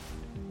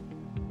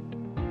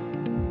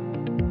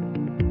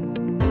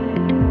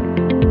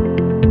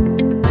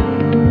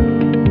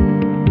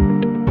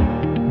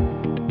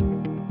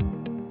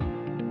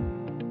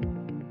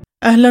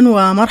أهلا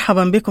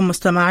ومرحبا بكم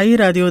مستمعي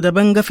راديو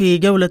دبنقا في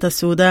جولة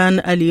السودان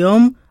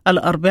اليوم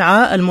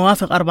الأربعاء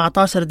الموافق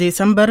 14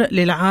 ديسمبر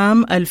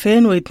للعام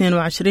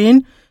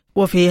 2022.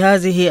 وفي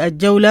هذه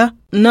الجولة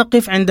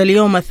نقف عند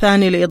اليوم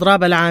الثاني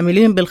لإضراب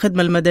العاملين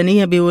بالخدمة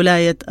المدنية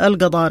بولاية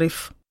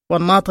القضارف،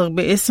 والناطق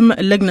باسم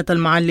لجنة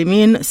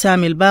المعلمين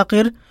سامي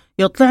الباقر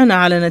يطلعنا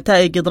على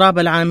نتائج إضراب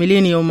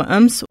العاملين يوم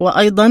أمس،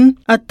 وأيضا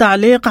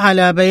التعليق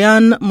على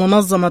بيان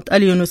منظمة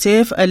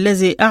اليونيسيف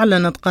الذي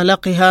أعلنت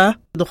قلقها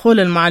دخول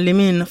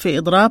المعلمين في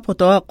إضراب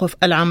وتوقف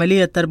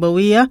العملية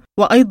التربوية،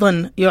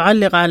 وأيضا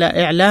يعلق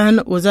على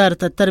إعلان وزارة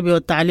التربية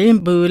والتعليم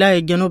بولاية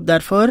جنوب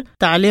دارفور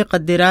تعليق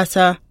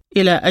الدراسة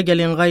إلى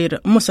أجل غير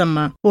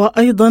مسمى.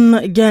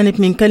 وأيضا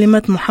جانب من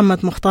كلمة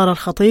محمد مختار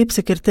الخطيب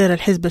سكرتير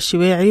الحزب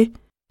الشيوعي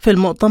في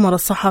المؤتمر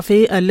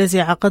الصحفي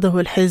الذي عقده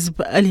الحزب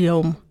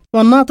اليوم.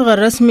 والناطق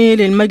الرسمي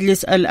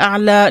للمجلس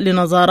الأعلى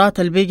لنظارات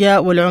البيئة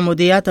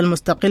والعموديات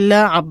المستقلة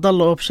عبد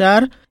الله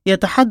أبشار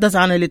يتحدث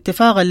عن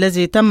الاتفاق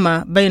الذي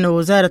تم بين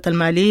وزارة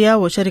المالية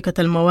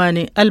وشركة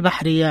الموانئ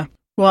البحرية.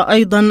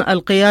 وأيضا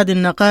القياد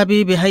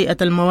النقابي بهيئة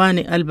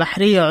الموانئ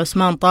البحرية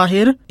عثمان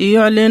طاهر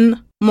يعلن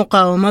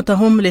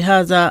مقاومتهم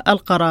لهذا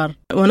القرار.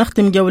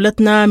 ونختم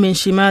جولتنا من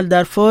شمال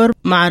دارفور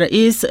مع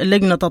رئيس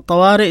لجنة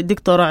الطوارئ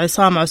دكتور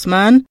عصام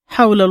عثمان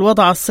حول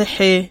الوضع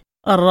الصحي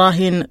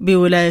الراهن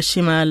بولاية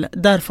شمال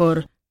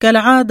دارفور.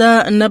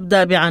 كالعادة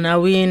نبدأ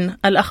بعناوين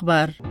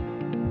الأخبار.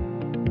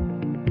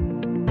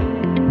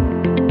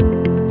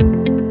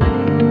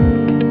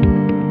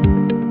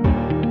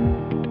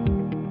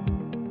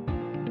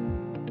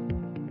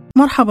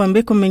 مرحبا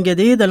بكم من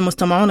جديد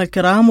المستمعون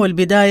الكرام،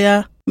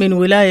 والبداية من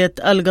ولاية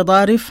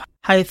القضارف،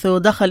 حيث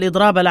دخل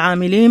إضراب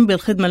العاملين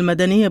بالخدمة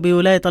المدنية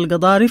بولاية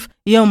القضارف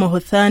يومه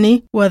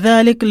الثاني،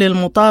 وذلك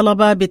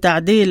للمطالبة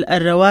بتعديل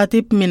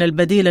الرواتب من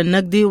البديل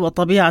النقدي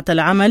وطبيعة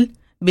العمل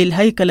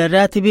بالهيكل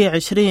الراتبي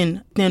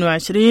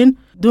 2022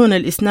 دون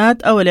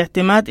الإسناد أو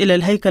الاعتماد إلى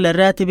الهيكل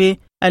الراتبي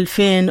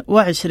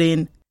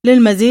 2020.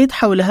 للمزيد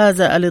حول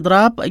هذا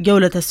الإضراب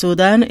جولة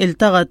السودان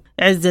التقت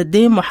عز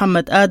الدين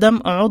محمد آدم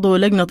عضو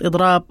لجنة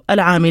إضراب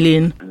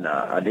العاملين.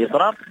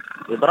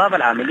 إضراب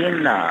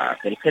العاملين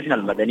في الخدمة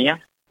المدنية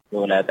في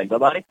ولاية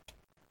القضارف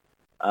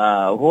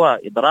هو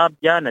إضراب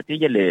جاء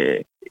نتيجة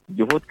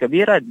لجهود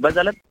كبيرة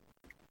اتبذلت،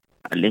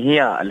 اللي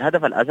هي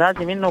الهدف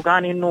الأساسي منه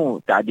كان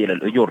إنه تعديل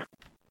الأجور،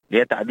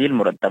 اللي هي تعديل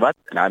مرتبات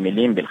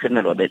العاملين بالخدمة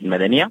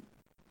المدنية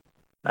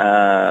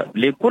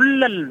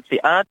لكل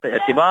الفئات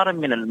اعتبارا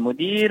من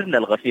المدير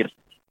للغفير.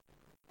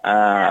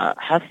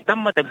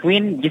 تم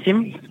تكوين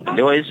جسم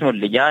اللي هو اسمه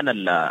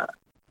اللجان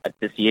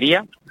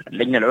التسييرية،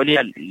 اللجنة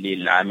العليا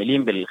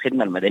للعاملين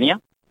بالخدمة المدنية.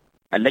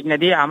 اللجنة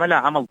دي عملها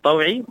عمل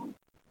طوعي،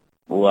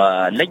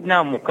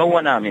 ولجنة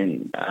مكونة من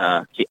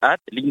فئات،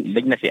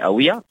 لجنة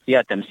فئوية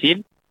فيها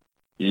تمثيل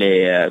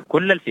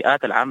لكل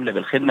الفئات العاملة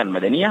بالخدمة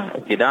المدنية،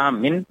 ابتداء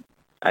من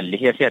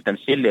اللي هي فيها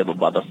تمثيل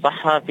لضباط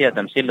الصحة، فيها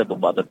تمثيل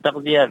لضباط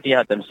التغذية،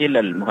 فيها تمثيل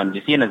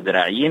للمهندسين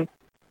الزراعيين،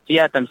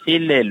 فيها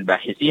تمثيل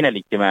للباحثين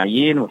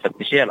الاجتماعيين،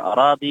 مفتشي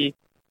الأراضي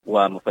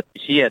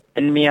ومفتشي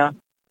التنمية،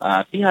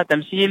 فيها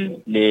تمثيل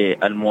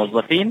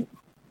للموظفين.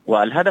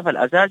 والهدف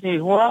الأساسي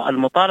هو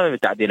المطالبة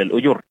بتعديل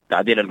الأجور،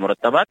 تعديل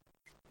المرتبات،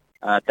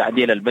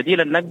 تعديل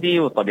البديل النقدي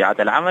وطبيعة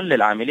العمل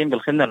للعاملين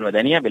بالخدمة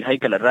المدنية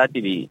بالهيكل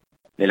الراتبي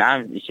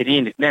للعام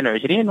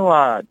 2022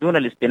 ودون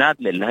الاستناد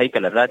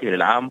للهيكل الراتبي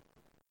للعام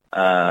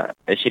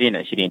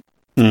 2020.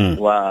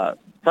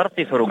 وصرف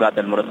فروقات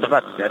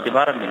المرتبات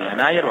باعتبارا من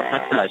يناير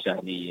وحتى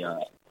شهر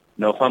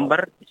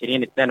نوفمبر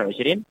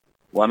 2022.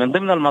 ومن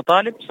ضمن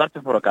المطالب صرف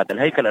فروقات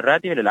الهيكل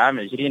الراتبي للعام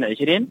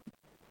 2020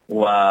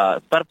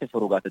 وصرف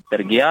فروقات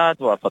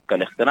الترقيات وفك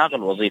الاختناق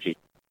الوظيفي.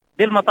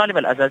 دي المطالب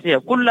الأساسية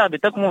كلها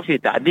بتكمن في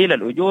تعديل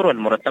الأجور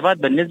والمرتبات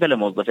بالنسبة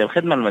لموظفي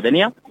الخدمة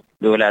المدنية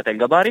بولاية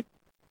القضارف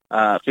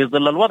في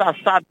ظل الوضع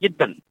الصعب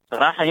جدا.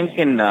 صراحة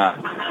يمكن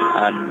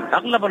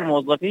أغلب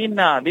الموظفين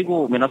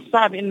بقوا من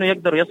الصعب إنه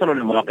يقدروا يصلوا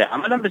للمواقع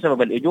عملا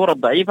بسبب الأجور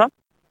الضعيفة،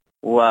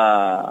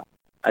 والناس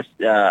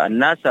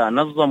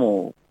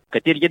نظموا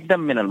كثير جدا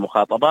من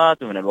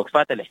المخاطبات ومن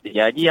الوقفات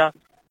الاحتجاجية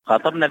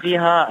خاطبنا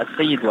فيها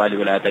السيد والي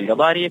ولاية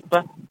القضارف،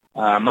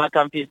 ما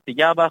كان في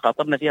استجابة.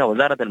 خاطبنا فيها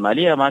وزارة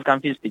المالية، ما كان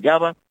في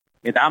استجابة.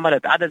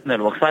 اتعملت عدد من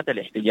الوقفات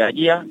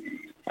الاحتجاجية،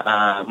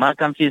 ما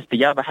كان في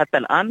استجابة حتى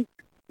الآن.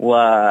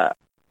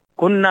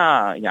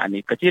 وكنا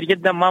يعني كثير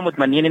جدا ما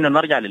متمنين إنه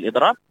نرجع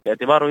للإضراب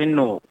باعتباره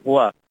إنه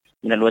هو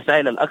من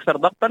الوسائل الأكثر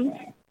ضغطا.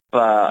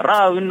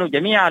 فرأوا إنه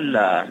جميع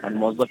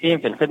الموظفين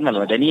في الخدمة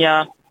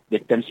المدنية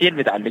بالتمثيل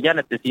بتاع اللجان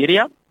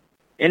التسييرية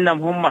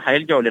إنهم هم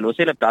حيلجوا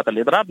للوسيلة بتاعت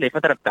الإضراب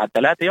لفترة بتاعت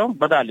 3 يوم.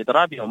 بدأ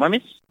الإضراب يوم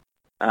أمس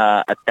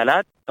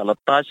الثلاث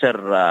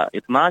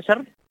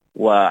 13/12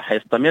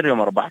 وحيستمر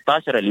يوم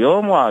 14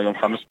 اليوم ويوم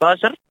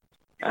 15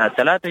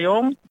 3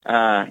 يوم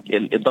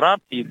الإضراب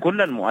في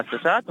كل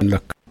المؤسسات.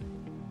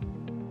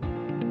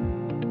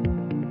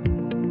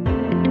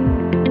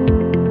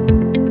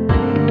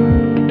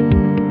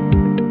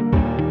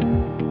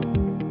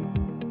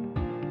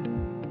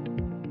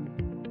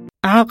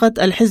 عقد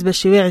الحزب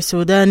الشيوعي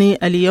السوداني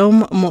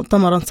اليوم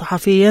مؤتمرا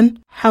صحفيا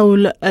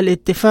حول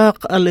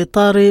الاتفاق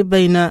الإطاري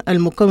بين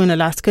المكون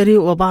العسكري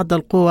وبعض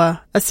القوى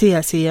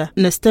السياسية.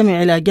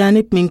 نستمع إلى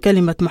جانب من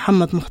كلمة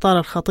محمد مختار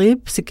الخطيب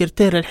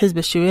سكرتير الحزب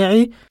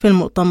الشيوعي في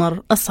المؤتمر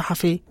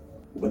الصحفي.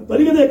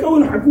 بالطريقة دي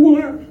يكون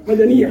حكومة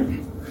مدنية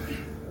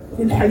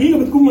في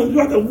الحقيقة بتكون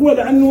منزوعة القوة،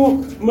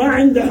 لأنه ما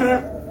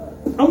عندها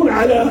أمر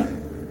على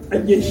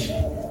الجيش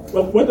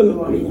والقوات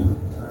النظامية،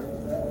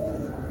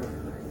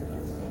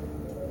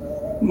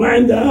 ما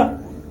عندها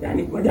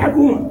يعني ما دي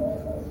حكومة.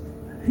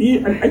 في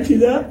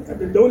الأجهزة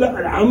الدولة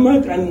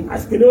العامة كان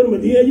عسكرية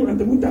والمدنية يجب أن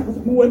تكون تحت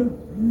قوة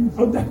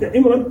أو تحت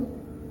إمرة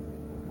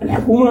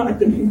الحكومة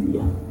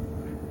التنفيذية.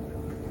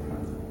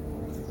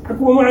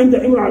 الحكومة ما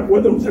عندها إمرة على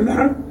القوات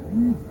المسلحة،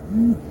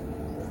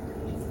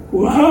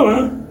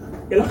 ومهارة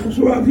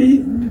يلخصوها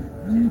في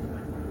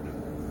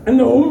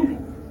أنهم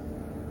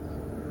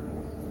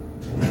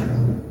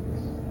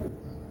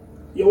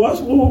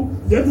يواصلوا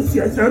ذات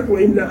السياسات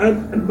وإملاءات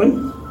البنك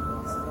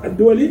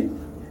الدولي،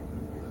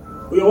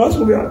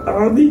 ويواصلوا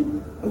بالأراضي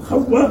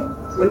الخصبة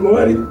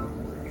والموارد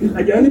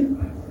للأجانب،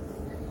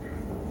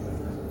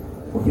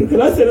 وفي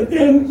خلال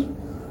سنتين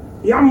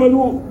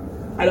يعملوا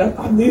على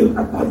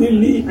التحضير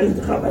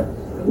للانتخابات،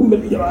 يقوم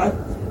بالإجراءات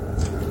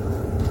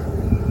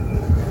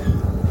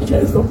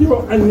عشان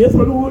يستطيعوا أن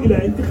يصلوا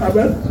إلى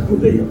انتخابات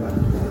مزيفة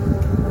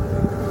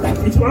تحت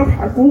إشراف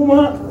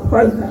حكومة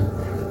فاسدة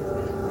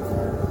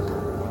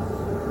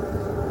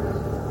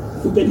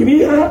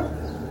وتجريها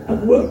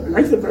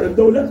العجز على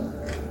الدولة.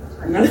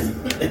 الناس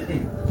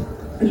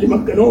اللي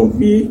مكنوهم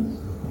في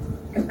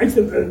العجز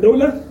على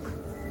الدولة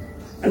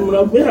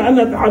المنظمة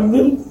أنها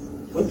تحضر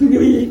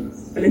وتجري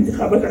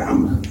الانتخابات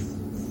العامة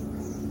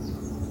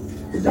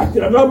وتحت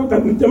رقابة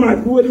المجتمع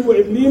الدولي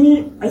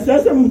والإقليمي،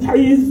 أساسا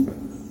متحيز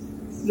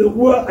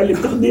للقوى اللي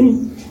بتخدم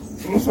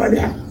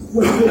مصالحها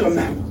والحقوق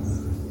الناعمة.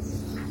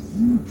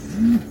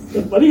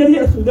 بالطريقة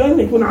دي السودان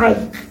يكون عاد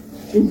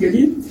من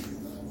جديد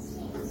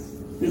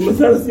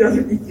للمسار السياسي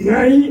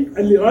الاجتماعي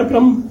اللي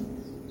راكم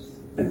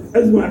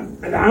الأزمة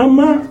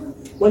العامة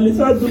واللي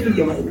صار ضد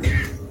الجماهير،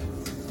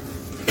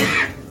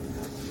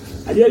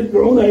 اللي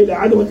يدفعونا إلى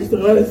عدم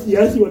الاستغلال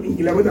السياسي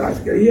والانقلابات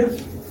العسكرية،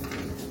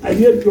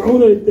 اللي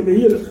يدفعونا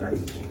للتبهير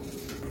الخارجي.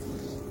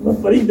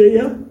 بالطريق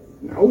دي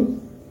نعود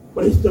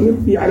ونستمر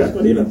فيه على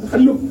طريق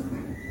التخلف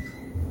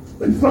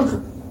والفقر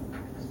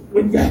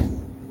والجهل.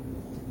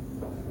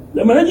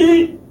 لما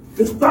نجي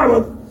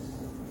نستعرض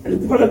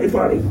الاتفاق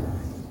الإطاري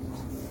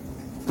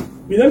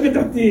بنلقى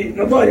تحت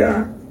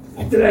قضايا،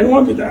 تحت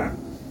العنوان بتاع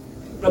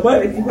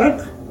قضايا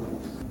الاتفاق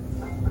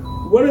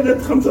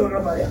وردت 5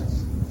 قضايا.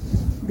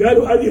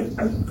 قالوا هذه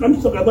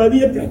ال5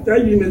 قضايا دي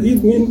تحتاج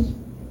لمزيد من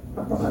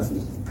التفاصيل.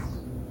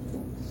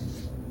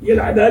 هي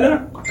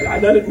العدالة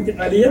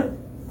الانتقالية،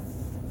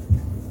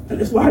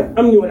 الإصلاح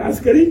الأمني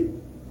والعسكري،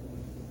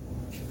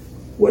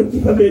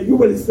 واتفاقية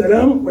جولة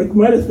للسلام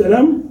وإكمال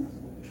السلام،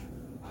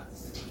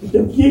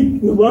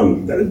 وتفكيك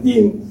نظام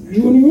 30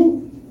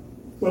 يونيو،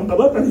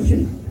 والقضاء على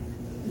الشريك.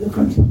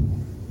 ال5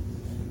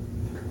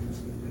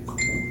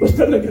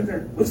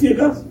 واستهلكت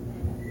وثيقة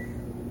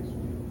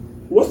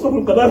وصفوا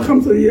القضايا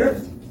ال5 دي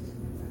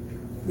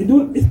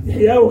بدون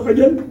استحياء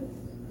وخجل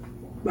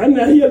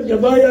بأنها هي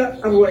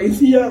القضايا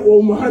الرئيسية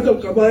وأمهات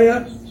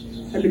القضايا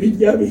اللي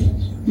بتجابه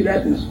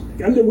بلادنا.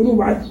 كان يقولوا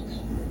بعد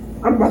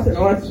 4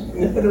 سنوات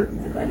من الفترة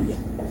الانتقالية.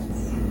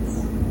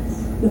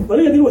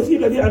 بالطريقة دي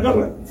الوثيقة دي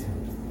أقرت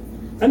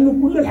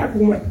أن كل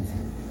الحكومات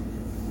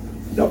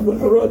ضد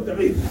الحرية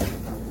والتغيير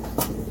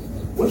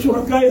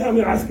وشركائها من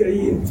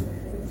العسكريين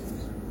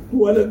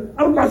طوال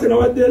ال4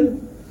 سنوات دول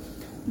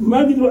ما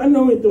قدروا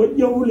أنهم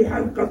يتوجهوا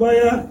لحل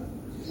قضايا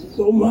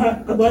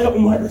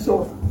أمهات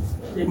الثورة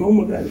زي ما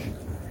هم قالوا.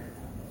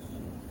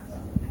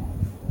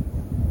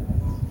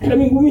 احنا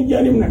بنقوم من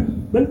جانبنا،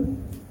 بل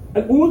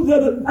الأمور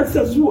زادت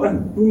أكثر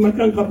سوءا مما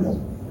كان قبله.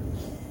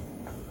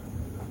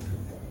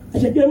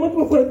 عشان كده ما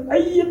توفرت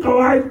أي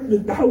قواعد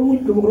للتحول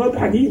ديمقراطي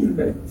حقيقي في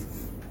البلد،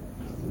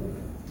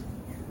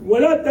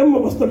 ولا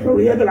تم بسط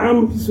الحريات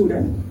العامة في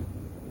السودان،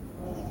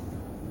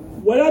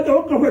 ولا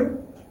توقفت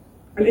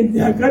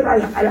الانتهاكات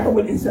على حقوق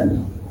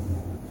الإنسان.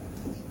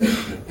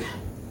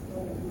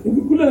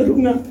 يمكن كلنا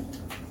شفنا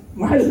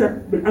ما حدث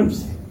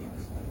بالأمس.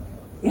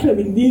 نحن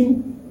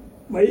بندين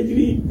ما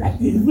يجري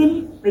تحت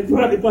ظل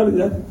اتفاق إطاري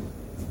ذاته،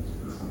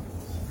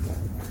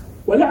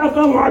 ولا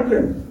أقاموا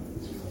عدلا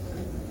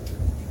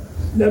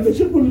لا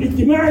بشقه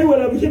الاجتماعي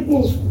ولا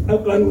بشقه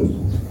القانوني،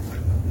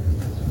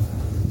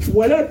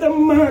 ولا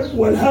تم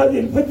طوال هذه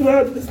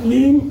الفترة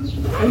تسليم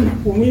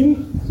المحكومين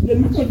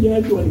للمحكمة الجنائية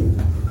الدولية،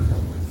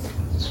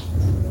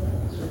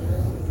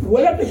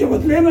 ولا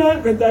كشفت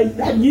لنا نتائج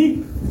تحقيق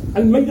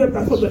المجرى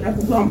بتاع صوت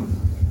الاعتصام.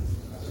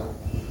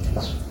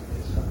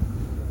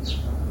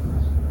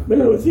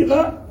 بل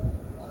الوثيقة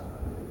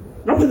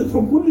رفضت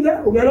في كل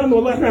ده وقالوا إن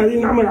والله إحنا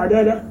عايزين نعمل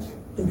عدالة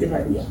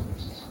انتقالية.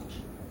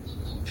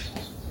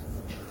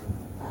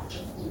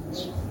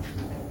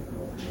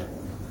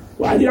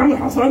 وعايزين نعمل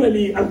حصانة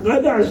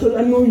للقادة على أساس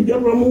أنه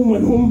يجرموا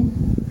من هم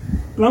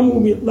قاموا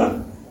بإطلاق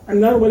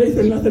النار وليس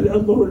الناس اللي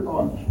أصدروا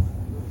الأوامر.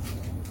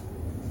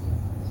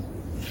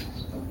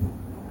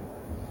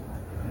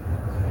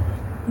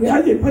 في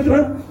هذه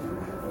الفترة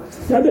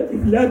سادت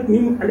إفلات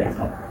من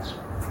العقاب.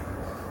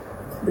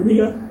 ده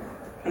بقى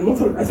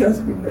المصدر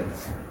الأساسي في البلد.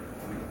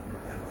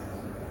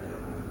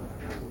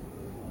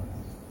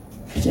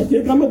 عشان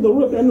كده كانت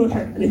ضرورة في أنه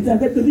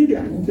الانتهاكات تزيد،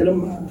 يعني أنت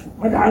لما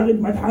ما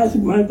تعاقب ما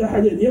تحاسب ما أنت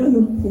حاجة دي أنه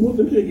الأمور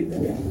تمشي جدا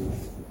يعني.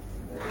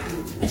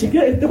 عشان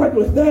كده اتفقت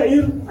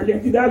وسائل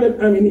الاعتداء على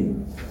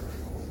الآمنين.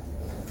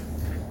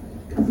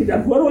 كان في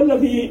دارفور ولا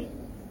في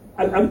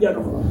الأرجاء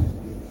الأخرى.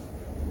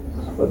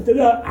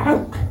 فابتدى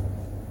حرق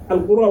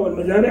القرى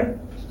والمزارع،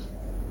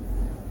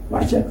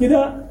 وعشان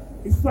كده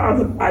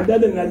استعرضت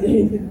أعداد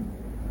النازحين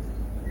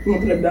في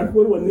منطقة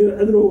دارفور والنيل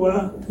الأزرق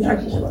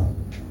وجهات أخرى.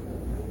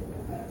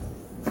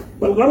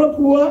 والغرض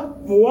هو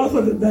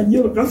مواصلة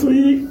التهجير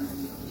القسري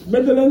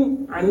بدلا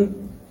عن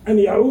أن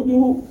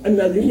يعودوا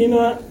النازحين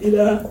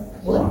إلى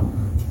قراهم.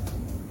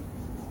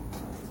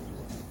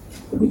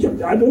 وكنت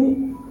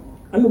ابتعادهم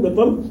أنه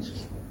بطرد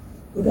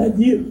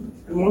وتهجير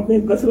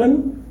المواطنين قسرا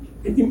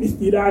يتم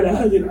استيلاء على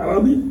هذه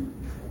الأراضي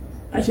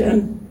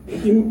عشان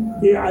يتم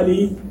بيع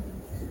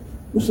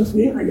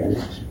لمستثمرين أجانب.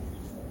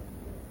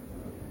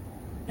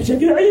 عشان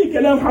كده أي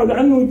كلام حول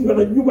أنه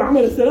يترجوا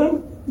عمل السلام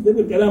ده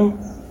بالكلام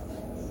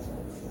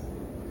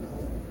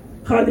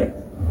خادع.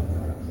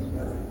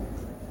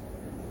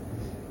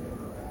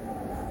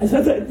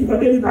 أساسا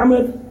اتفاقية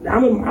اتعملت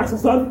لعمل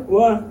محاصصات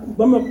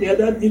وضم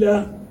القيادات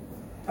إلى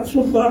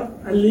السلطة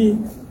اللي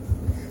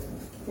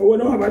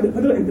عونوها بعد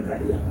الفترة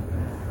الانتقالية.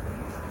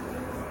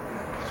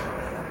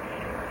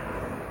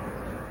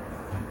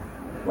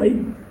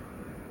 طيب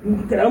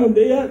الكلام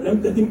ده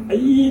لم تتم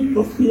أي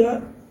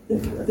تصفية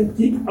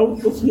تكتيك أو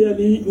تصفية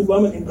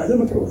لنظام الإنقاذ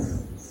المشروع.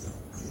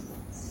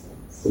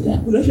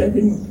 كلنا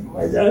شايفين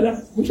ما زال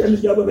مش اللي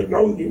جابوا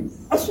رجعون دي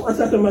أصلا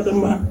أساسا ما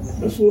تم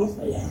بالصورة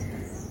الصحيحة.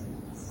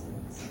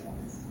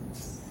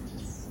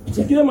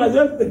 عشان كده ما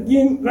زال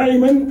التدين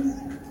قائما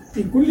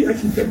في كل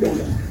أجهزة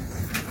الدولة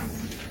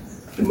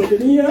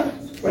المدنية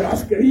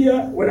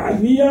والعسكرية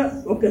والعدلية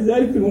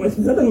وكذلك في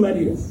المؤسسات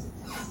المالية.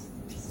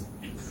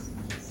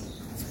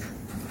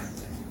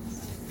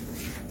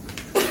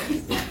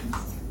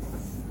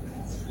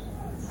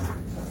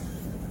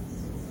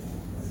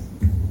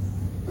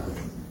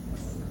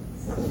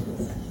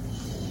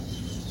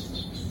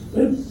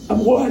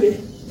 أبغوها ليه؟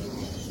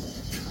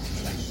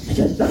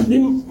 عشان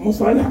تخدم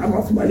مصالح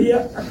الرأسمالية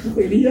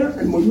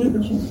التقليدية الموجودة في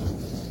السلطة.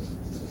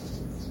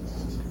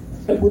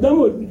 القدام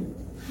والجديد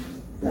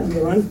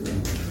يعني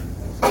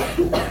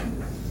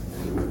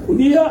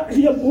ودي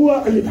هي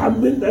القوة اللي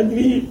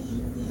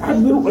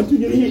تحضر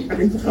وتجري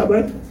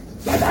الانتخابات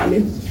بعد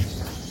عامين.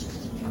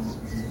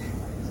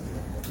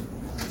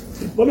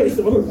 بالطبع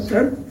استمر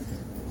الفساد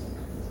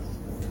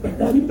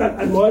والتهريب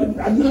بتاع الموارد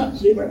عندنا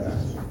ليه بعدها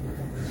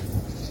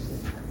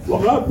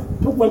وغاب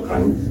حكم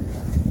القانون.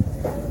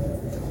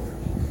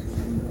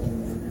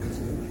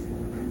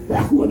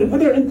 وحكومة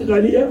الفترة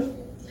الانتقالية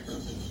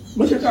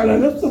مشت على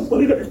نفس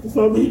الطريق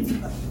الاقتصادي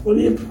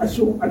طريق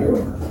السوق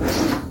الحر.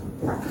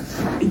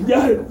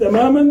 اتجاهت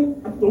تماما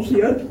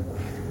التوصيات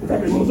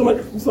بتاعت المنظمة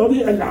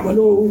الاقتصادي اللي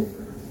عملوه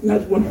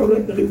ناس والحرة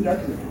التغيير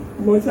ذاته.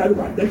 هم يسألوا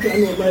بعد ذلك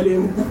أنه والله ليه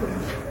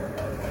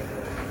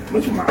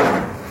مشوا مع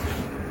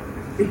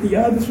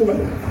اتجاهات السوق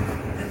الحر.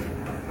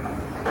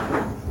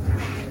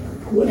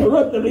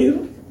 والحرة التغيير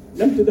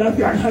لم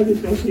تدافع عن هذه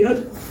التوصيات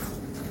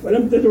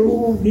ولم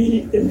تدعو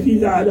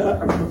بتنفيذها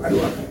على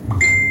الواقع.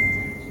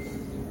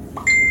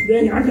 ده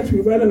ينعكس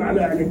وبالا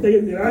على الانتاج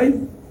الزراعي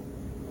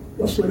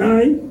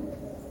والصناعي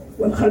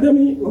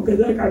والخدمي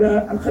وكذلك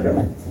على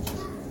الخدمات.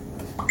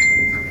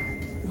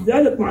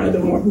 زادت معاناة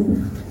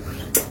المواطنين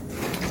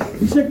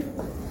بشكل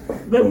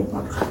غير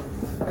متوقع.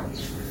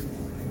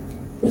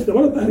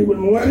 واستمر تهريب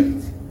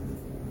الموارد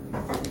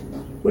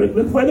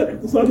والانخفاض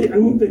الاقتصادي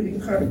المنتج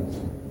للخارج.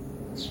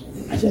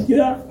 عشان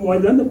كده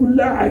موازنتنا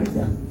كلها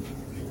عاجزة.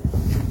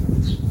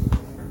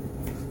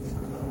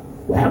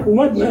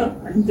 وحكومتنا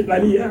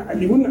الانتقالية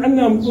اللي قلنا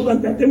أنها المفروض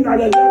أن تعتمد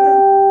على ذاتها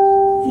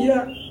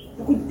هي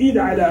تحط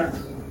إيدها على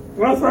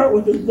راسها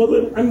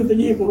وتنتظر أن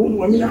تجي قروض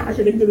ومنح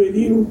عشان يقدروا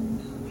يديروا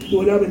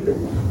دولاب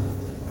الدولة.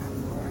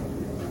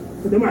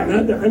 فده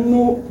معناته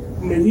أنه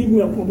مزيد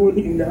من الفضول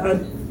لإمداد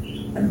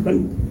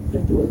البنك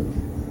الدولي.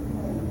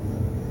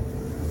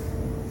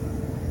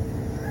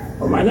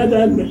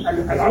 ومعناتها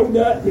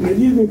العودة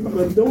لمزيد من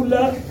فقر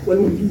الدولة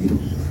والمنتجين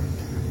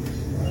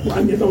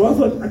وأن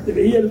يتواصل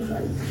التبعية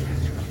للخارج.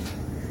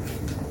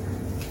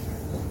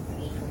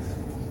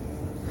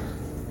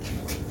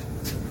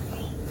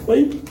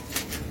 طيب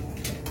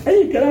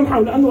أي كلام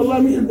حول أنه والله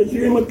مش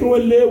التشريع متكون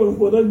ليه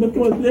والمفوضات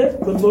متكون ليه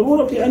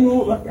بالضرورة في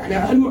أنه يعني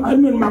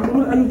هل من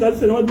المعقول أنه 3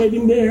 سنوات ما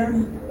يتم بها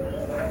يعني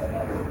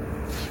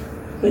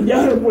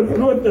تجاهل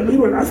والحلول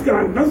والتغيير والعسكر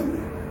عن قصد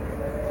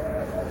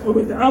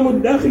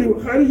وبتعامل داخلي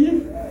وخارجي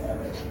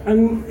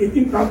أن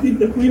يتم تعطيل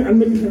تكوين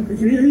المجلس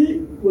التشريعي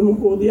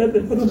والمفوضيات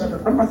الفترة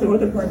 4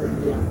 سنوات الفاتت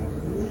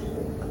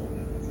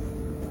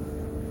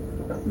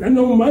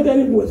لأنهم ما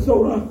دانوا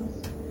الثورة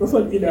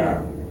تصل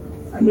إلى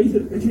المجلس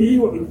التشريعي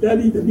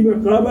وبالتالي تتم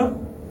الرقابة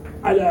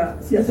على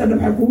سياسات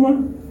الحكومة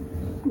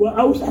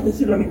وأوسع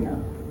الصيغة منها.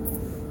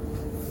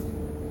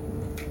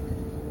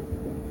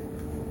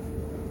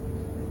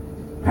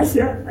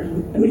 هسه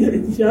المجلس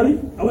الاستشاري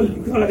او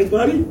الاجتماع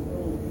الاطاري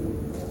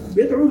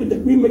بيدعو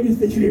لتكوين مجلس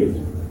تشريعي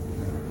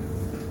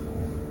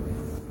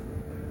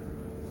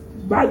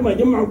بعد ما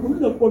جمعوا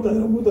كل القوات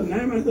الهبوط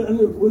الناعمه على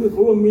انه يكون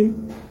قوه من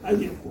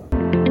هذه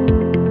القوى.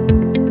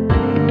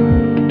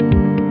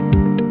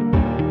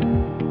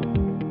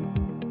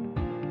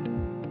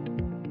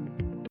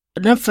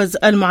 نفذ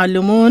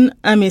المعلمون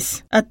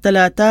أمس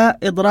الثلاثاء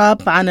إضراب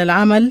عن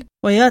العمل،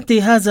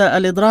 ويأتي هذا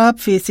الإضراب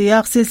في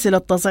سياق سلسلة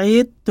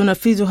تصعيد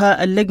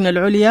تنفذها اللجنة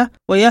العليا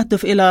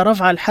ويهدف إلى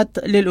رفع الحد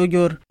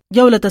للأجور.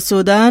 جولة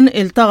السودان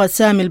التقى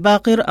سامي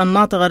الباقر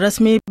الناطق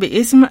الرسمي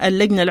باسم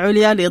اللجنة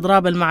العليا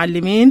لإضراب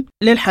المعلمين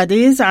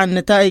للحديث عن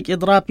نتائج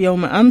إضراب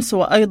يوم أمس،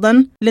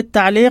 وأيضا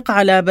للتعليق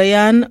على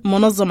بيان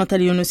منظمة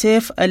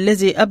اليونيسيف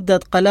الذي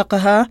أبدت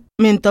قلقها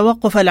من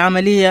توقف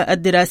العملية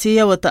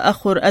الدراسية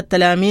وتأخر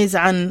التلاميذ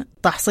عن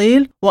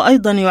تحصيل،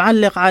 وأيضا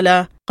يعلق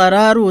على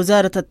قرار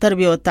وزارة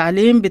التربية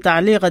والتعليم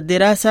بتعليق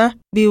الدراسة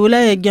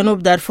بولاية جنوب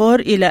دارفور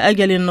إلى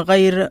أجل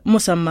غير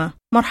مسمى.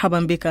 مرحبا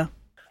بك.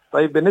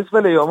 طيب، بالنسبة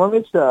ليوم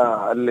أمس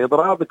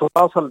الإضراب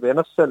يتواصل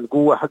بنفس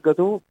القوة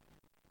حقته،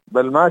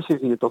 بل ماشي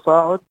في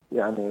تصاعد،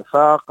 يعني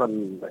فاق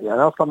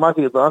يعني أصلا ما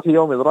في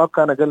يوم إضراب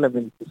كان أقل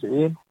من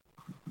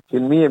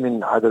 90%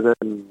 من عدد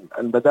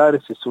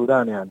المدارس في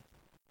السودان. يعني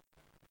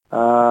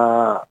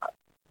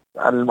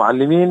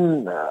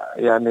المعلمين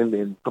يعني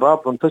الإضراب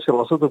منتشر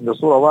وسطهم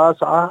بصورة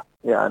واسعة،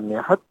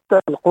 يعني حتى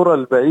القرى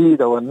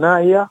البعيدة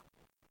والنائية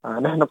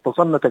نحن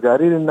اتصلنا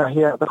تقارير إنها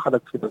هي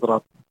دخلت في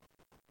الإضراب.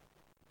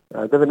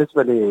 ده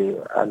بالنسبة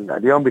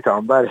لليوم بتاع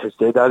امبارح.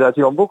 استعدادات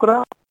يوم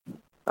بكرة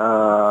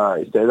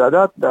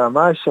استعدادات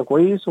ماشية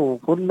كويس،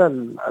 وكل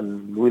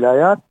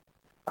الولايات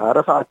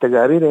رفعت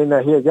تقارير إنها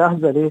هي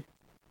جاهزة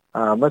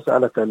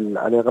لمسألة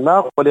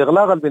الإغلاق،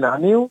 والإغلاق اللي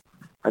بنعنيه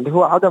اللي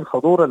هو عدم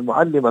حضور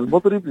المعلم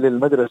المضرب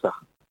للمدرسة.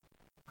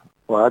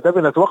 وده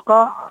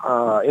بنتوقع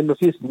إنه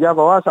في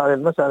استجابة واسعة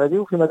للمسألة دي،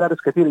 وفي مدارس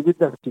كثيرة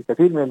جدا في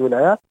كثير من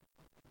الولايات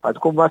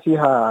هتكون ما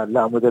فيها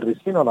لا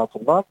مدرسين ولا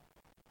طلاب،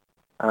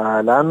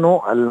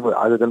 لأنه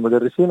عدد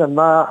المدرسين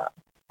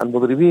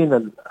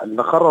المضربين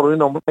اللي قرروا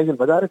إنهم يجوا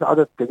المدارس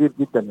عدد كبير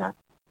جدا.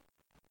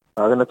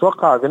 يعني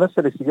نتوقع بنفس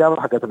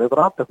الاستجابة حقت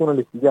الإضراب تكون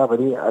الاستجابة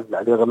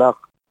للإغلاق.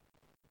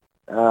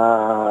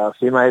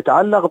 فيما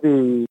يتعلق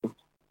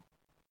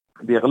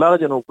بإغلاق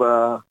جنوب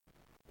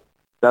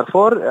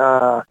دارفور،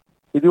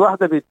 دي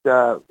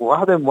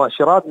واحدة من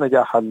مؤشرات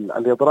نجاح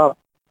الإضراب،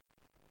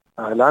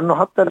 لأنه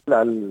حتى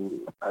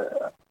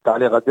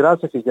تعليق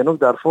الدراسة في جنوب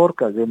دارفور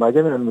زي ما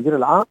جاء من المدير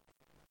العام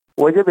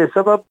وجب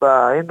بسبب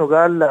إنه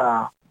قال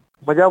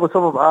ما جابوا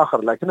سبب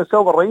آخر، لكن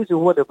السبب الرئيسي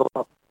هو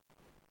الإضراب،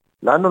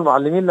 لأنه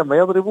المعلمين لما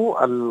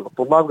يضربوا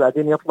الطلاب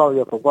قاعدين يطلعوا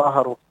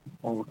يتظاهروا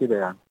وكده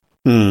يعني.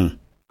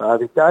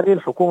 فبالتالي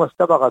الحكومة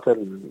استبقت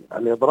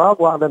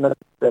الإضراب وأعلنت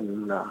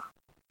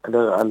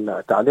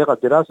تعليق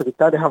الدراسة.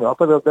 بالتالي هم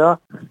يعتبر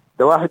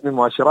ده واحد من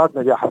مؤشرات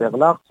نجاح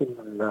الإغلاق في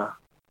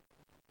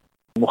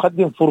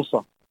المقدم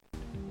فرصة.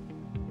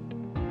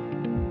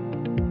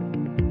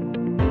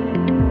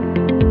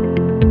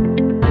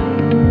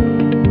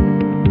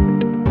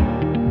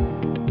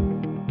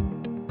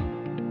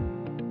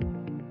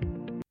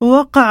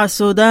 وقع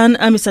السودان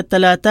أمس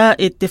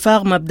الثلاثاء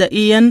اتفاق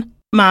مبدئيا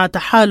مع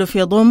تحالف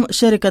يضم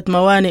شركة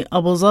موانئ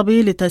أبو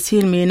ظبي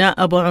لتسهيل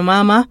ميناء أبو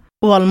عمامة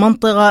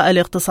والمنطقة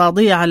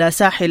الاقتصادية على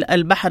ساحل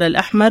البحر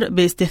الأحمر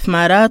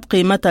باستثمارات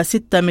قيمتها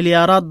 6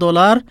 مليارات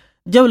دولار.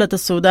 جولة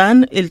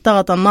السودان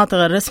التقت الناطق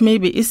الرسمي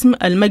باسم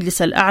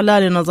المجلس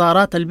الأعلى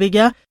لنظارات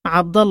البيئة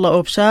عبد الله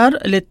أبشار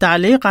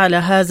للتعليق على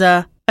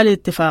هذا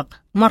الاتفاق.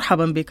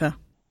 مرحبا بك.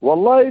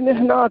 والله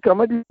نحن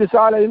كمجلس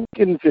أعلى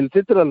يمكن في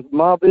الفترة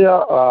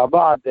الماضية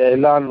بعد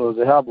إعلان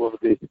وذهاب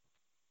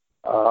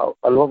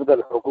الوفد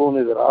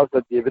الحكومي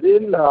برئاسة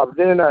جبريل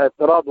بدينا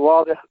اعتراض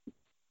واضح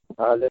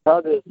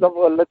لهذه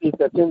الصفقة التي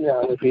تتم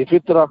يعني في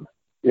فترة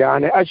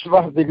يعني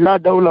أشبه باللا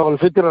دولة،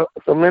 والفترة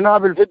سميناها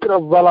بالفترة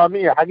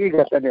الظلامية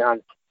حقيقة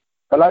يعني،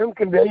 فلا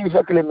يمكن بأي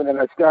شكل من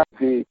الأشكال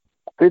في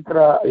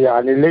فترة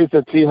يعني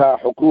ليست فيها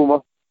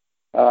حكومة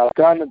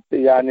كانت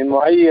يعني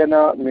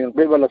معينة من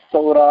قبل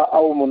الثورة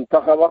أو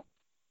منتخبة،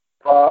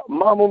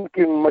 فما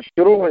ممكن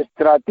مشروع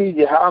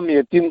استراتيجي هام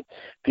يتم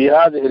في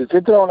هذه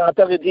الفترة.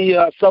 ونعتقد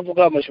هي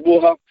صفقة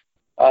مشبوهة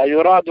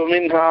يراد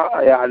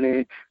منها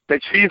يعني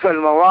تجفيف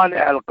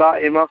الموانئ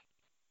القائمة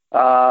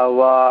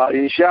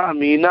وإنشاء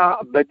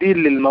ميناء بديل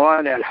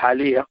للموانئ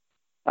الحالية،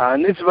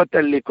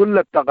 نسبة لكل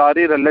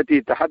التقارير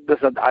التي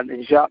تحدثت عن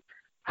إنشاء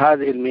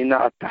هذه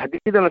الميناء.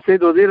 تحديدا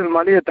السيد وزير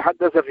المالية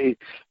تحدث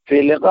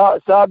في لقاء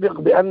سابق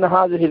بأن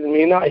هذه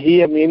الميناء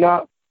هي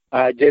ميناء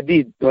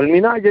جديد،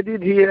 والميناء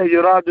الجديد هي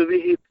يراد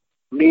به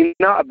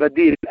ميناء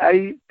بديل،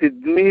 أي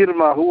تدمير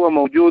ما هو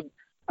موجود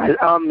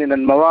الآن من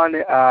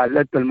الموانئ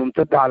التي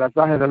الممتدة على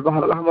ساحل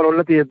البحر الأحمر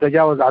والتي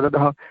يتجاوز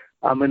عددها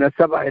من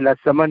 7 إلى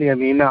 8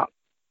 ميناء.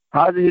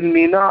 هذه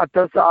الميناء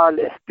تسعى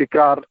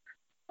لاحتكار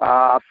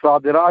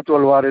الصادرات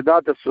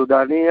والواردات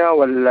السودانية،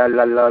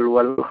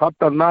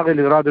 والخط الناقل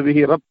يراد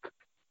به ربط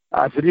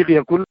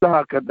أفريقيا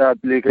كلها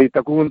لكي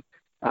تكون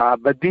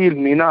بديل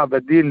ميناء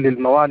بديل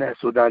للموانئ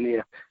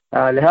السودانية.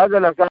 لهذا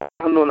الأساس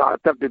نحن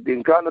نعتقد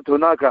إن كانت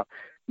هناك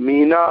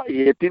ميناء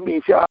يتم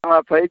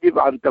إنشائها فيجب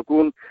أن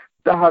تكون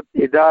تحت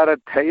إدارة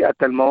هيئة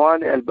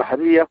الموانئ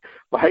البحرية،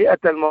 وهيئة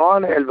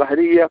الموانئ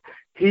البحرية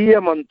هي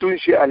من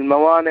تنشئ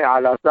الموانئ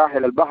على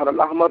ساحل البحر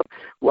الأحمر،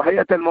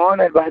 وهيئة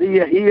الموانئ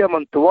البحرية هي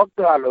من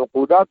توقع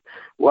العقودات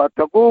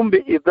وتقوم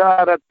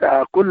بإدارة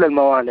كل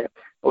الموانئ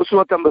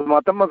أسوة بما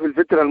تم في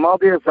الفترة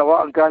الماضية،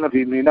 سواء كان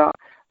في ميناء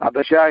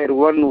بشاير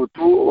 1 و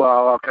 2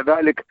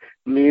 وكذلك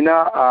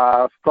ميناء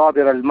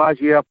الصادرة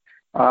الماشية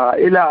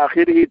إلى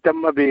آخره.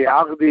 تم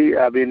بعقد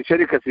بين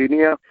شركة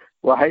صينية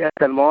وهيئة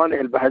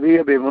الموانئ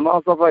البحرية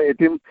بمناصفة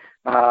يتم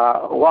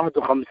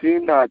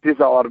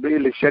 51/49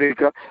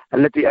 للشركة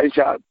التي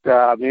أنشأت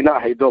ميناء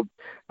هيدوب.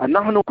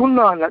 نحن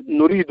كنا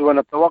نريد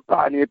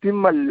ونتوقع أن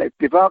يتم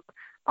الاتفاق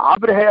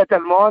عبر هيئة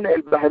الموانئ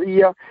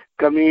البحرية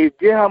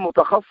كجهة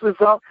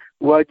متخصصة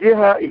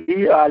وجهة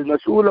هي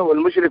المسؤولة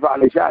والمشرفة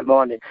على إنشاء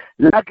الموانئ،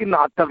 لكن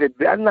نعتقد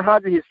بأن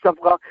هذه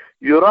الصفقة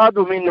يراد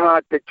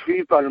منها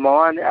تجفيف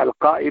الموانئ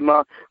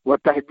القائمة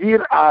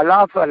وتهدير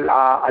آلاف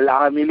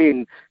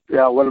العاملين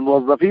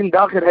والموظفين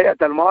داخل هيئة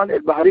الموانئ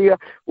البحرية،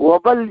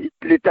 وبل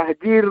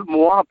لتهدير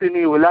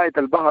مواطني ولاية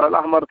البحر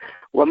الأحمر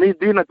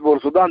ومدينة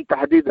بورسودان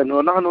تحديدا.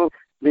 ونحن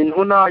من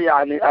هنا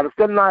يعني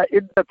أرسلنا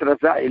عدة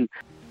رسائل.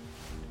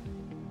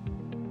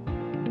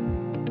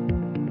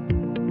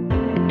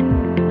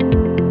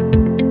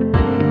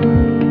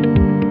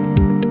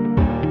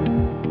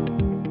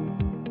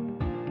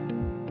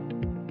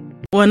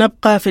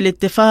 ونبقى في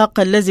الاتفاق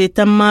الذي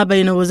تم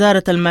بين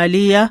وزارة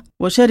المالية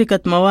وشركة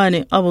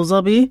موانئ أبو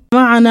ظبي.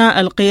 معنا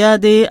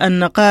القيادي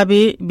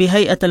النقابي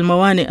بهيئة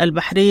الموانئ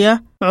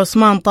البحرية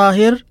عثمان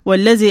طاهر،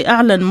 والذي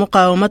أعلن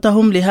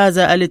مقاومتهم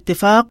لهذا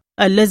الاتفاق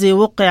الذي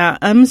وقع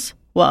أمس،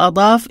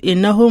 وأضاف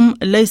إنهم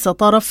ليس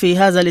طرف في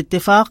هذا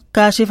الاتفاق،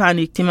 كاشف عن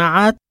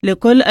اجتماعات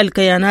لكل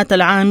الكيانات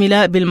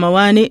العاملة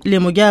بالموانئ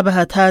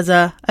لمجابهة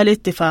هذا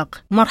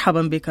الاتفاق.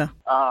 مرحبا بك.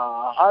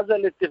 هذا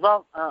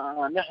الاتفاق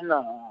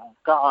نحن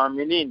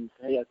كعاملين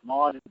في هيئة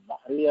موانئ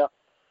البحرية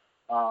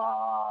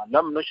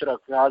لم نشرك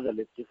في هذا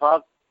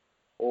الاتفاق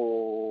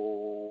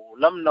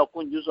ولم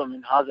نكن جزء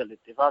من هذا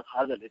الاتفاق.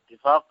 هذا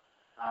الاتفاق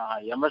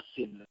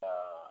يمثل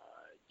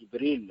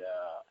جبريل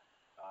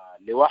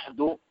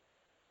لوحده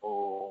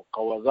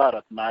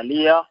كوزارة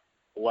مالية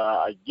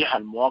والجهة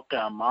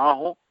الموقعة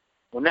معه،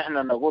 ونحن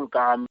نقول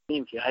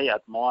كعاملين في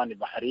هيئة موانئ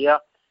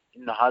بحرية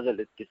إن هذا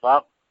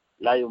الاتفاق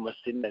لا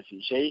يمثلنا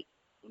في شيء،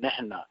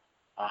 ونحن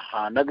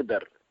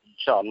هنقدر إن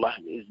شاء الله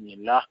بإذن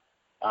الله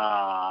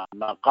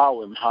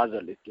نقاوم هذا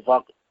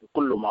الاتفاق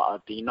بكل ما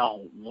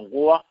آتيناه من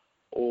قوة،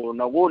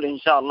 ونقول إن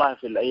شاء الله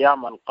في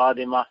الأيام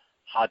القادمة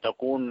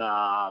هتكون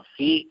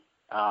في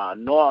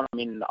نوع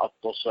من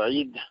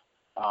التصعيد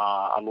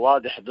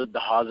الواضح ضد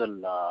هذا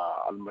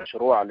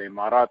المشروع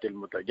الإماراتي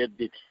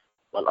المتجدد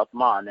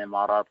والأطماع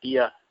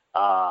الإماراتية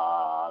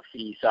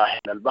في ساحل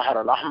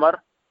البحر الأحمر.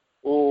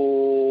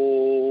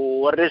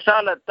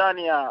 والرسالة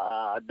الثانية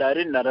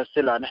دارين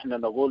نرسلها، نحن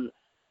نقول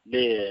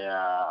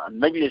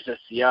للمجلس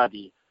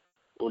السيادي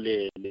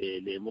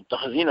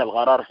ولمتخذين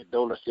القرار في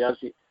الدولة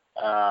السياسي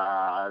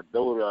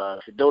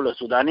في الدولة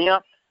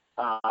السودانية،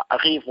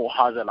 أخيفوا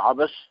هذا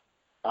العبث.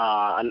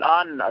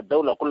 الآن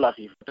الدولة كلها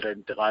في فترة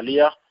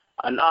انتقالية،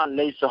 الآن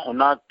ليس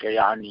هناك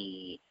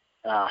يعني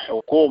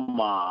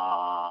حكومة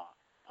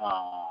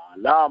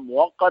لا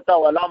مؤقتة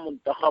ولا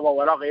منتخبة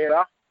ولا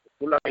غيرها،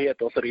 كلها هي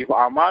تصريف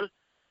أعمال.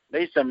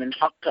 ليس من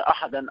حق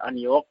أحدا أن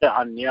يوقع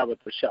عن نيابة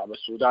الشعب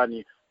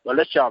السوداني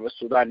ولا الشعب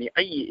السوداني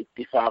أي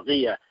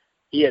اتفاقية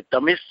هي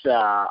تمس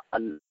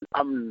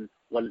الأمن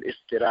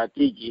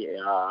والاستراتيجي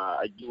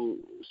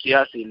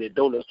السياسي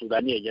للدولة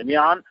السودانية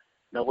جميعا.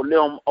 نقول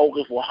لهم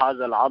أوقفوا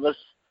هذا العبث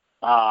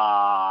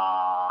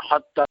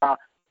حتى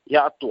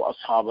يأتوا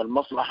أصحاب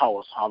المصلحة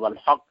وأصحاب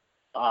الحق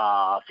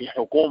في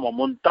حكومة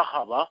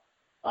منتخبة،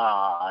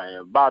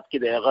 بعد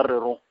كده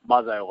يقرروا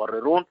ماذا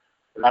يقررون.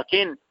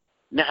 لكن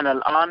نحن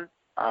الآن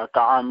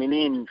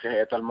كعاملين في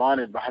هيئة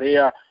الموانئ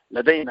البحرية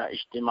لدينا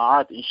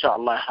اجتماعات إن شاء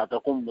الله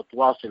حتكون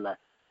متواصلة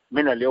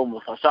من اليوم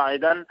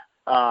فصاعدا.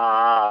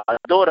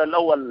 الدور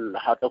الأول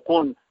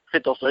حتكون في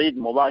تصعيد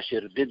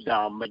مباشر ضد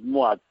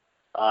مجموعة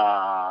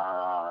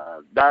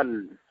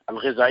دال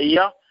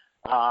الغذائية،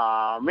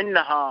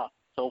 منها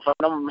سوف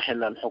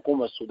نمحل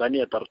الحكومة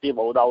السودانية ترتيب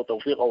أوضاع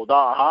وتوفيق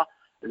أوضاعها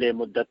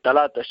لمدة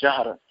 3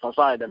 شهر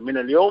فصاعدا من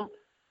اليوم.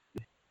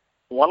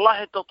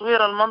 والله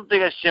تطوير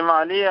المنطقة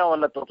الشمالية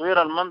ولا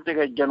تطوير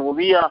المنطقة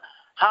الجنوبية،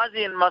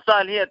 هذه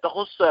المسائل هي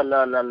تخص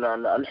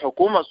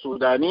الحكومة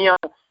السودانية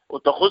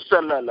وتخص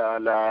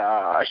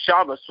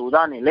الشعب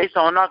السوداني. ليس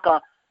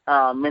هناك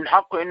من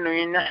حقه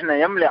إنه نحن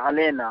يملي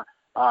علينا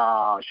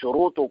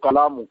شروط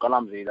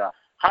وكلام زي ده.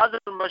 هذا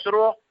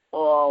المشروع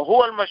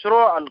هو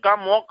المشروع اللي كان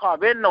موقع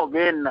بيننا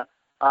وبين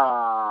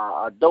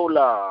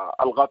الدولة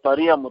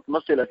القطرية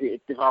متمثلة في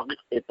اتفاق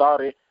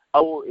إطاري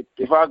أو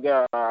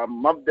اتفاق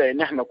مبدئي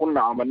نحن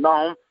كنا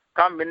عملناهم.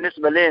 كان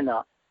بالنسبة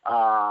لنا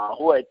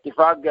هو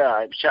اتفاق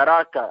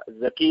شراكة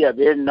ذكية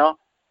بيننا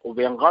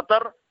وبين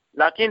قطر،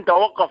 لكن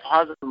توقف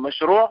هذا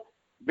المشروع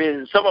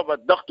بسبب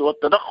الضغط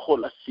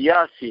والتدخل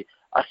السياسي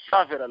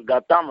السافر اللي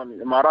قاعد تعمل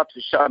الإمارات في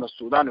الشأن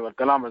السوداني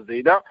والكلام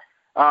الزي ده.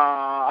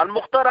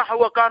 المقترح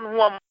هو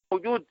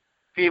موجود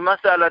في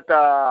مسألة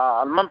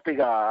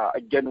المنطقة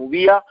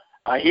الجنوبية.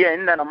 هي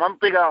عندنا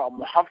منطقة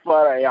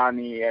محفرة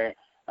يعني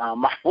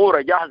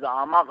محفورة جاهزة،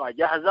 أعماقها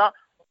جاهزة.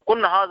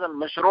 كنا هذا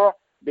المشروع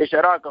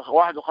بشراكة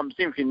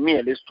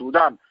 51%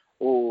 للسودان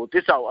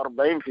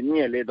و49%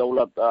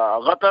 لدولة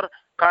قطر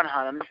كان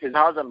هننفذ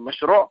هذا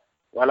المشروع،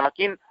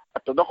 ولكن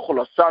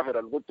التدخل السافر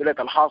اللي قلت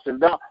لك الحاصل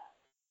ده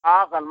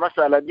عاق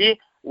المسألة دي.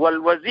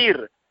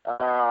 والوزير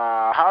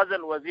هذا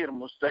الوزير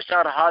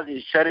مستشار هذه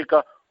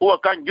الشركة هو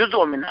كان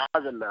جزء من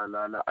هذا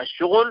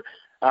الشغل.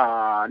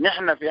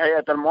 نحن في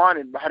هيئة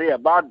الموانئ البحرية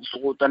بعد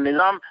سقوط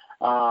النظام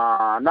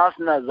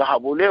ناسنا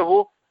ذهبوا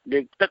له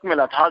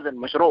لتكملة هذا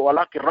المشروع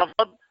ولكن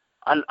رفض.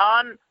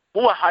 الآن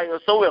هو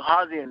حيسوق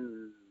هذا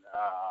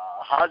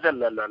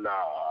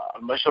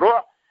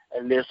المشروع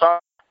اللي صار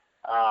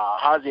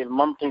هذه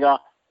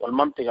المنطقة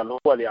والمنطقة اللي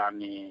هو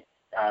يعني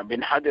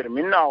بنحذر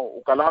منها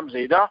وكلام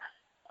زي ده.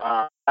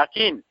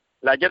 لكن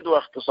لا جدوى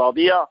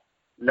اقتصادية،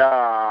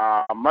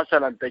 لا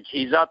مثلا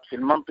تجهيزات في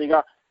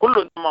المنطقة،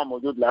 كله ما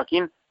موجود.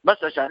 لكن بس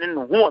عشان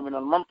انه هو من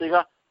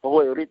المنطقة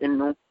فهو يريد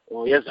انه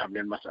يذهب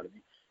للمسألة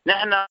دي.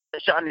 نحن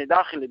شأن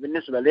داخلي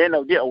بالنسبة لنا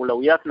ودي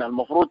أولوياتنا.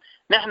 المفروض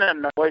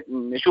نحن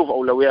نشوف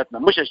أولوياتنا،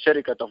 مش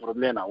الشركة تفرض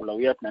لنا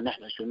أولوياتنا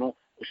نحن شنو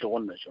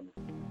وشغلنا شنو.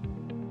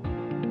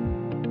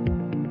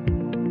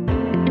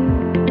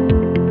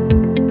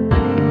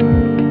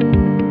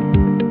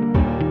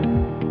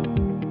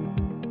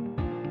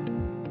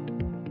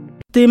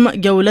 تم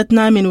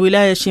جولتنا من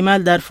ولاية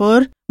شمال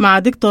دارفور مع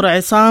دكتور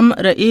عصام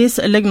رئيس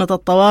لجنة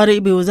الطوارئ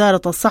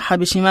بوزارة الصحة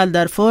بشمال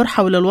دارفور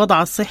حول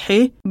الوضع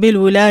الصحي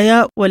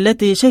بالولاية،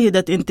 والتي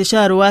شهدت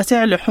انتشار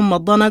واسع لحمى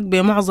الضنك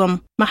بمعظم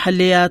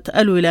محليات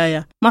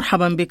الولاية.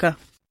 مرحبا بك.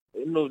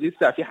 إنه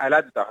لسه في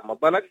حالات بتاع حمى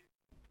الضنك،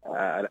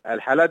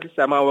 الحالات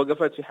لسه ما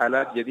وقفت، في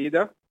حالات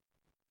جديدة.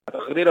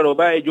 تقرير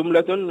الوبائي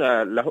جملة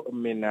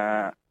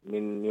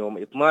من يوم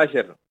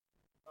 12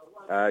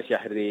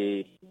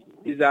 شهر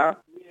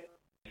 9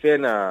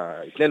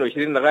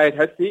 2022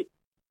 لغاية هسي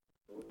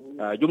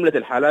جملة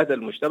الحالات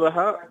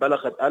المشتبهة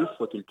بلغت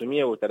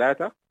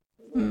 1303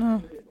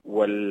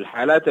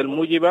 والحالات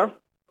الموجبة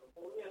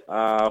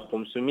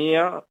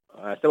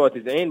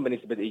 597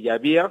 بنسبة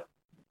إيجابية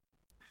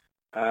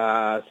 46%.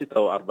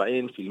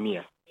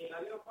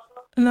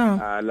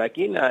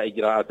 لكن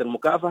إجراءات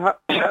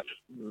المكافحة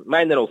ما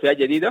عندنا وفيات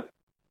جديدة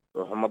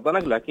في حمى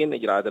الضنك، لكن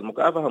إجراءات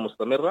المكافحة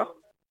مستمرة.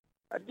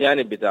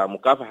 الجانب بتاع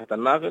مكافحة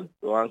الناقل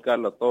سواء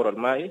كان للطور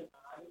المائي،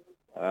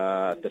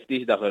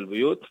 التفتيش داخل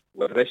البيوت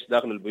والرش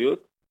داخل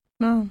البيوت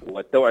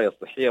والتوعية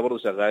الصحية برضو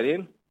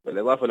شغالين،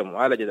 بالإضافة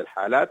لمعالجة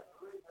الحالات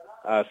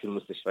في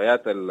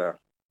المستشفيات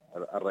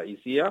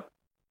الرئيسية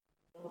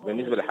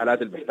بالنسبة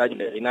للحالات اللي بيحتاج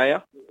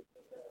لعناية،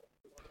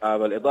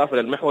 بالإضافة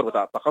للمحور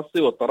بتاع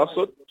التخصي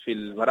والترصد في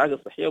المراكز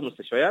الصحية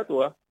والمستشفيات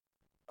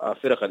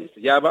وفرق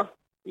الاستجابة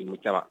في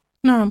المجتمع.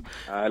 نعم.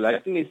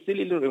 لكن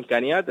السليل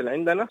الإمكانيات اللي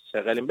عندنا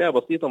شغالين بها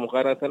بسيطة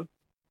مقارنة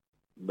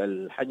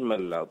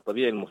بالحجم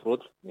الطبيعي المفروض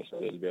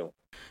نشتغل به.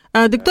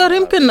 دكتور،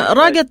 يمكن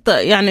راجت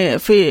يعني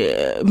في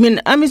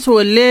من أمس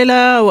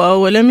والليلة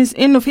والأمس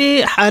إنه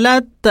في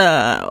حالات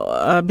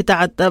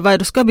بتاعت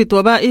فيروس كبد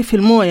وبائي في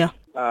الموية.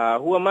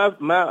 هو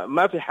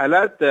ما في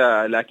حالات،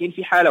 لكن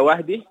في حالة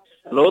واحدة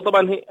اللي هو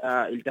طبعا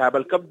التهاب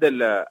الكبد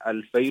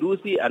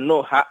الفيروسي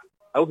النوع ح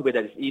أو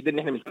هيباتيتس إي ده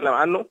نحن بنتكلم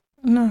عنه.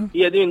 نعم.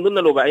 هي دي من ضمن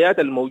الوبائيات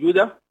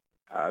الموجودة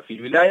في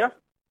الولاية.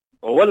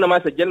 أولنا ما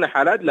سجلنا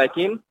حالات،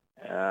 لكن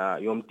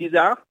يوم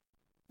 9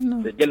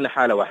 سجلنا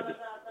حالة واحدة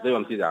زي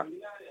يوم 9.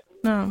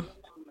 نعم.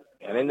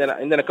 يعني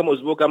عندنا كم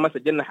أسبوع كان ما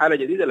سجلنا حالة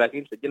جديدة،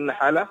 لكن سجلنا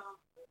حالة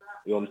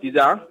يوم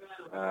 9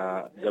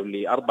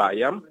 قبل 4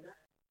 أيام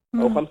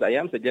أو 5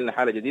 أيام سجلنا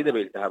حالة جديدة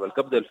بالتهاب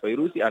الكبد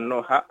الفيروسي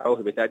النوع ح أو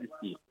هيباتيتس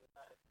إي.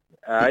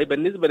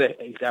 بالنسبة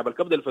لالتهاب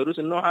الكبد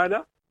الفيروسي النوع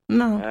هذا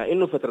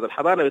إنه فترة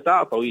الحضانة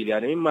بتاعه طويل،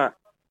 يعني إما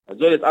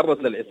الزول يتعرض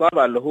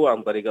للإصابة اللي هو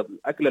عن طريق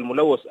الأكل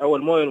الملوث أو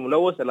المويه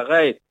الملوثة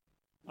لغاية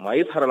ما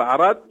يظهر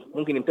الأعراض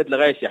ممكن يمتد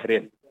لغاية 2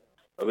 شهر،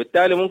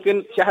 وبالتالي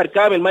ممكن شهر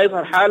كامل ما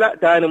يظهر حالة،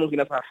 تاني ممكن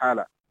يظهر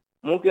حالة،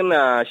 ممكن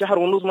 1.5 شهر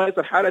ما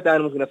يظهر حالة،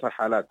 تاني ممكن يظهر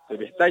حالات.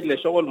 فبيحتاج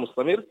لشغل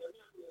مستمر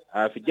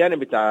في الجانب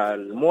بتاع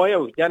المويه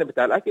وفي الجانب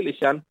بتاع الأكل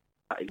عشان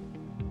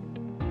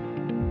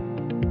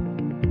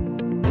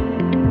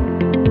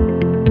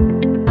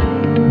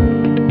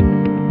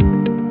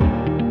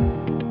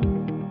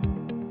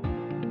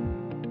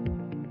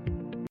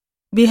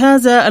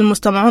بهذا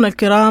المستمعون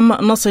الكرام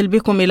نصل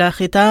بكم إلى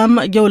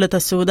ختام جولة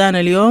السودان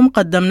اليوم،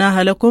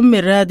 قدمناها لكم من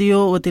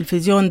راديو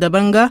وتلفزيون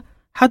دبنقا.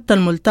 حتى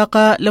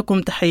الملتقى،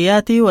 لكم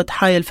تحياتي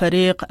وتحايا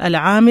الفريق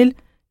العامل.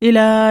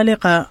 إلى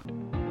اللقاء.